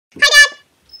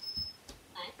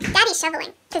Daddy's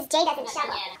shoveling, because Jay doesn't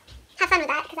shovel. Have fun with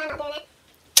that, because I'm not doing it.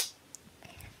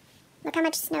 Look how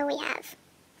much snow we have.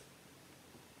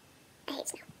 I hate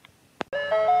snow.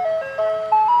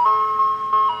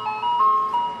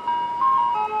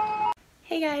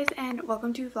 Hey guys, and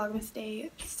welcome to Vlogmas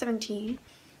Day 17.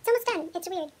 It's almost done. It's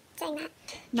weird saying that.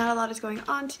 Not a lot is going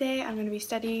on today. I'm going to be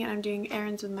studying and I'm doing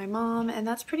errands with my mom, and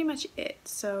that's pretty much it.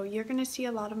 So you're going to see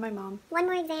a lot of my mom. One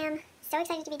more exam. So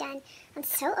excited to be done. I'm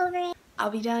so over it. I'll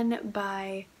be done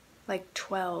by like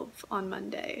 12 on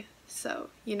Monday. So,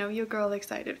 you know, your girl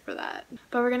excited for that.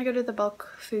 But we're going to go to the bulk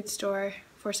food store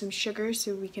for some sugar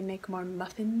so we can make more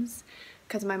muffins.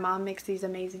 Because my mom makes these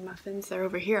amazing muffins. They're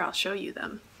over here. I'll show you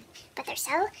them. But they're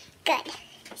so good.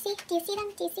 See? Do you see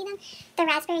them? Do you see them? The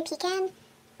raspberry pecan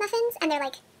muffins, and they're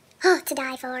like, oh, to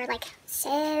die for. Like,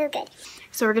 so good.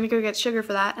 So we're gonna go get sugar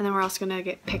for that, and then we're also gonna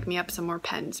pick me up some more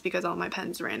pens because all my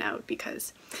pens ran out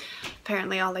because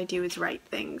apparently all I do is write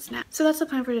things now. So that's the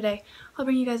plan for today. I'll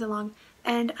bring you guys along,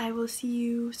 and I will see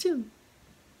you soon.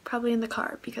 Probably in the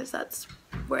car because that's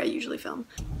where I usually film.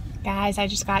 Guys, I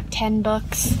just got 10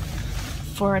 books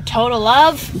for a total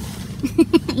of...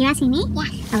 You're asking me? Yeah.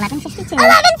 $11.52.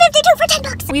 $11.52 for 10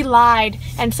 bucks. We lied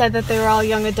and said that they were all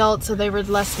young adults, so they were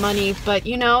less money. But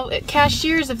you know,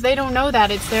 cashiers, if they don't know that,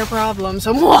 it's their problem.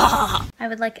 So mwah! I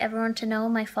would like everyone to know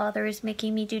my father is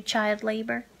making me do child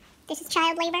labor. This is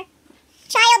child labor.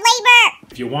 Child labor.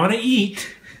 If you want to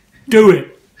eat, do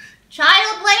it.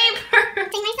 Child labor.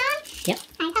 Sing my song. Yep.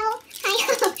 Hi-ho,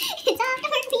 hi-ho. It's all the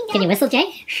working. Can you whistle,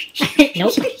 Jay?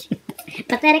 Nope.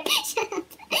 Pathetic. At least I'm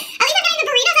getting the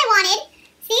burritos I wanted.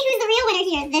 See who's the real winner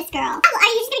here? This girl. Oh, are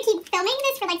you just gonna keep filming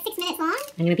this for like 6 minutes long?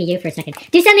 I'm gonna be you for a second.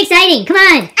 Do something exciting! Come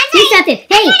on! Do something!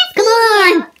 Hey! Come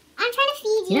on! I'm trying to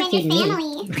feed you and your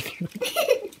family.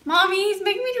 Mommy, he's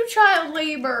making me do child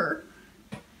labor.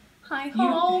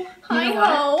 Hi-ho.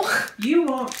 Hi-ho. You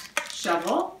won't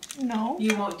shovel. No.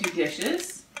 You won't do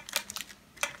dishes.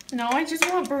 No, I just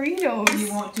want burritos. You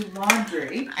won't do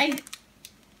laundry.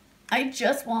 I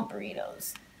just want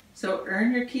burritos. So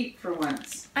earn your keep for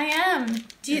once. I am. Is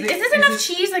this enough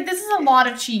cheese? Like, this is a lot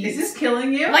of cheese. Is this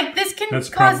killing you? Like, this can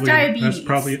cause diabetes. That's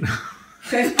probably...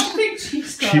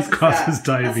 cheese causes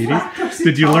diabetes.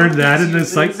 Did you learn that in the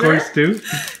psych course too?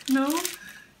 No.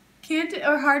 Can't,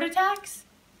 or heart attacks?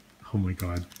 Oh my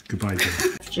god. Goodbye,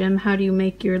 Jim. Jim, how do you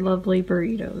make your lovely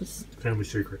burritos? Family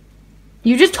secret.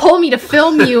 You just told me to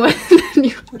film you and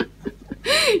then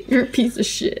you're a piece of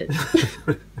shit.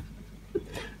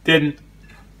 Didn't.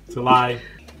 It's a lie.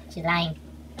 She's lying.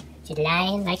 She's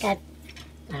lying like a... I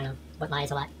don't know. What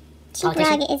lies a lot? Cheap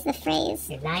rag is the phrase.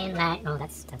 You're lying like... Oh,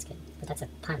 that's good. But that's a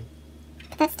pun.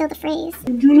 But that's still the phrase.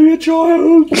 Julia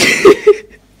Child.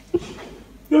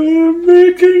 I'm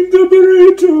making the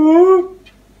burrito.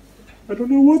 I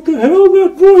don't know what the hell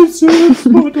that voice is,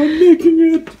 but I'm making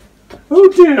it. Oh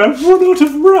dear, I've run out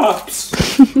of wraps.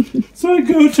 So I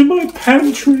go to my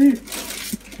pantry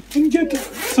and get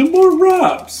some more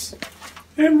wraps.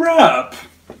 And wrap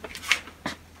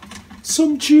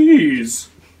some cheese.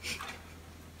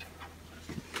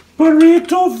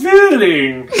 Burrito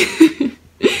filling.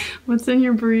 What's in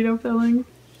your burrito filling?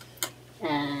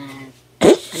 I'm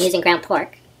using ground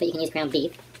pork, but you can use ground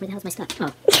beef. Where the hell's my stuff?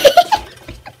 Oh.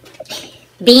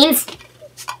 Beans.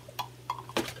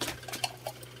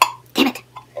 Damn it.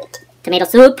 Tomato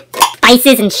soup.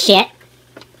 Spices and shit.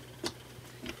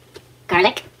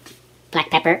 Garlic.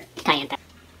 Black pepper. Cayenne pepper.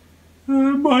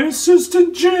 My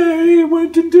assistant Jay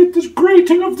went and did the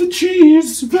grating of the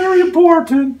cheese. Very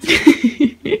important.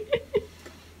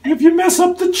 If you mess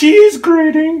up the cheese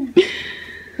grating,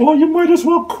 well, you might as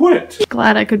well quit.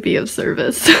 Glad I could be of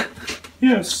service.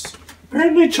 Yes.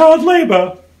 Apparently child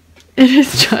labor. It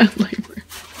is child labor.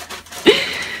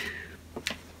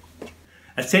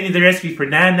 I sent you the recipe for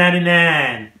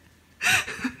 $9.99.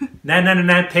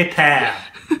 $9.99 PayPal.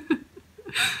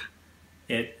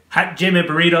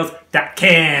 hotjimandburritos.com.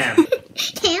 Cam?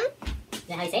 Is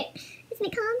that how you say it? Isn't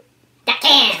it calm?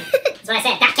 .com. That's what I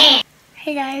said. .com.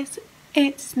 Hey guys,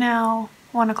 it's now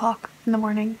 1 o'clock in the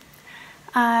morning.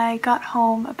 I got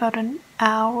home about an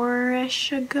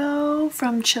hour-ish ago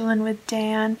from chilling with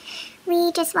Dan.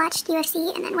 We just watched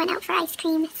UFC and then went out for ice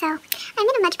cream, so I'm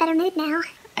in a much better mood now.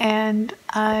 And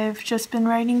I've just been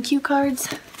writing cue cards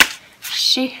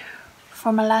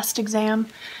for my last exam.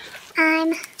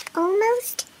 I'm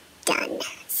almost done.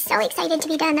 So excited to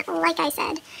be done, like I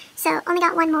said. So only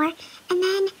got one more, and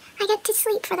then I get to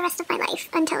sleep for the rest of my life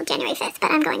until January 5th,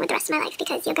 but I'm going with the rest of my life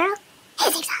because your girl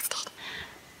is exhausted.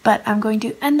 But I'm going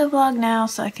to end the vlog now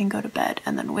so I can go to bed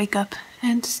and then wake up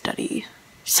and study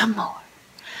some more.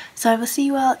 So I will see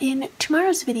you all in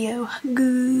tomorrow's video.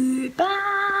 Goodbye!